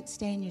you can't,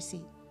 stay in your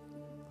seat.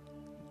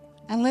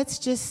 And let's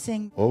just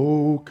sing.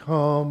 Oh,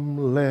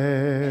 come,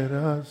 let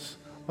us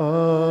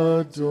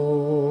adore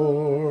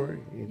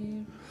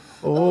him.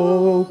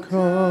 Oh,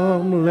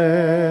 come,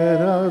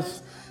 let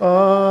us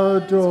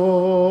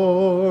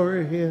adore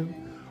him.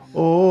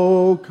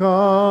 Oh,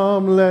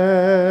 come,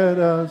 let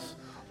us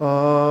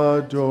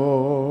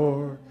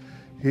adore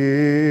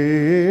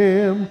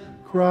him,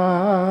 Christ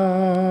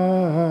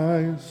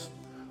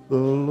the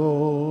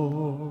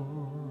Lord.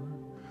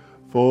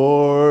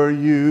 For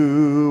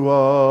you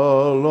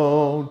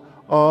alone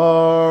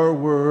are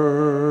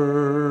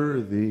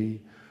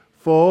worthy.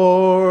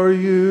 For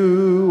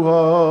you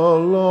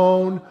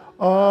alone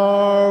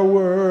are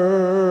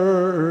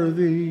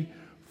worthy.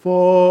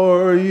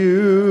 For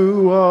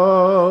you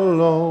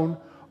alone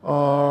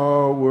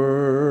are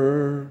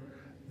worthy,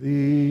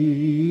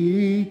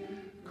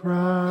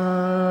 Christ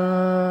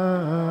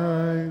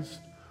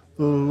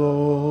the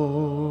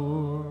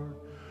Lord.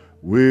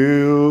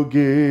 We'll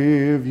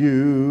give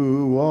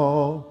you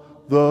all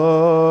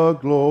the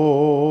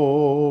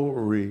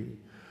glory.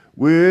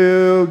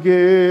 We'll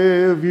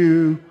give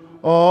you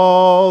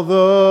all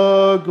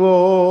the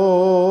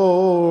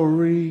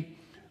glory.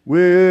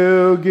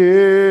 We'll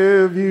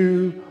give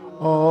you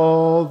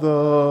all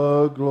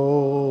the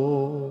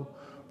glory,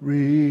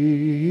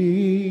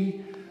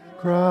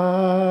 Christ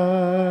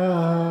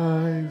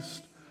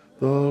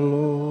the Lord.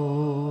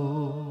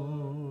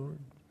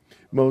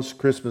 Most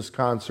Christmas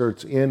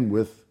concerts end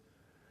with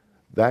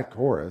that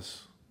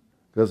chorus,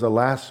 because the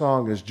last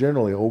song is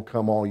generally, "O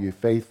Come All You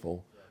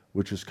Faithful,"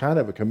 which is kind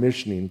of a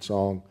commissioning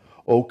song.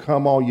 "O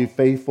come all ye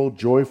faithful,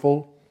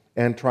 joyful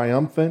and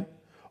triumphant.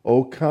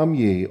 O come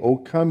ye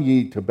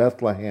to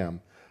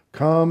Bethlehem.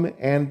 Come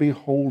and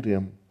behold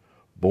him,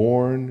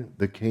 born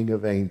the King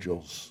of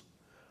angels.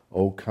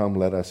 O come,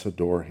 let us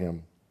adore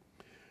him.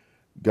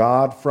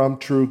 God from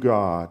true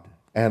God,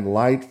 and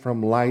light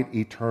from light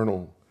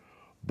eternal,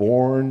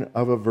 born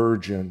of a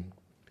virgin,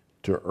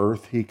 to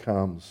earth he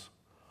comes.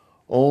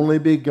 Only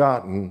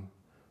begotten,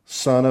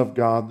 Son of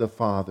God the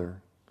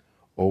Father.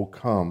 O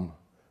come,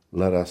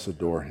 let us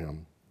adore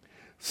him.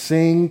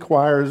 Sing,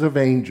 choirs of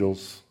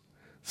angels.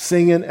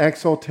 Sing in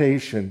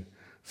exaltation.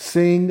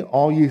 Sing,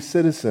 all ye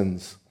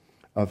citizens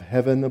of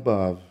heaven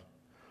above.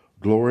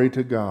 Glory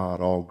to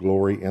God, all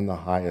glory in the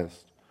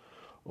highest.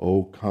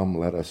 O come,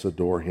 let us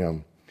adore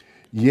him.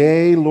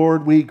 Yea,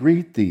 Lord, we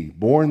greet thee,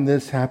 born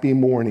this happy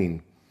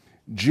morning.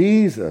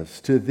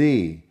 Jesus, to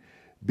thee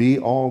be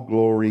all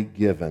glory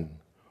given.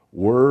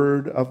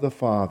 Word of the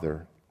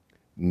Father,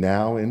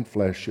 now in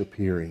flesh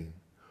appearing.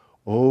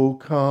 O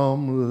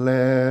come,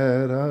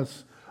 let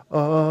us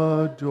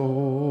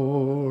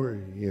adore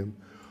him.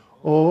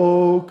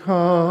 O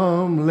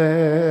come,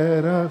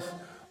 let us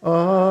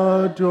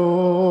adore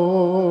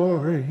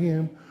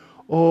him.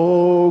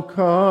 O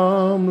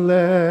come,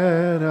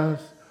 let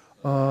us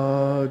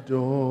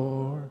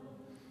adore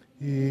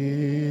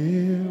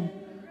him,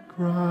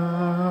 Christ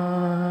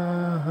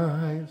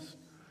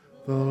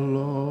the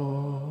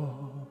Lord.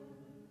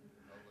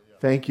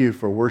 Thank you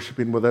for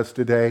worshiping with us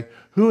today.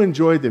 Who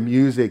enjoyed the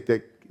music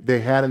that they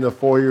had in the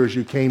foyer as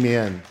you came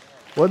in?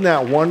 Wasn't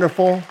that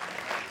wonderful?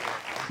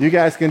 You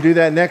guys can do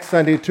that next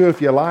Sunday too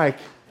if you like.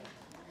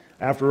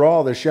 After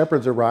all, the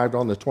shepherds arrived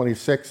on the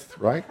 26th,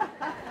 right?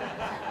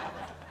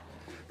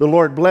 The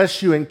Lord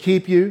bless you and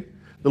keep you.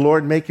 The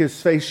Lord make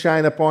his face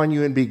shine upon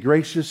you and be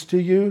gracious to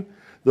you.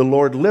 The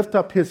Lord lift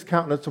up his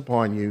countenance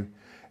upon you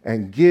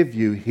and give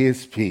you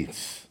his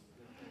peace.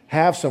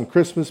 Have some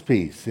Christmas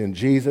peace in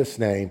Jesus'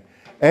 name.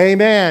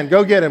 Amen.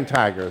 Go get him,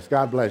 Tigers.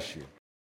 God bless you.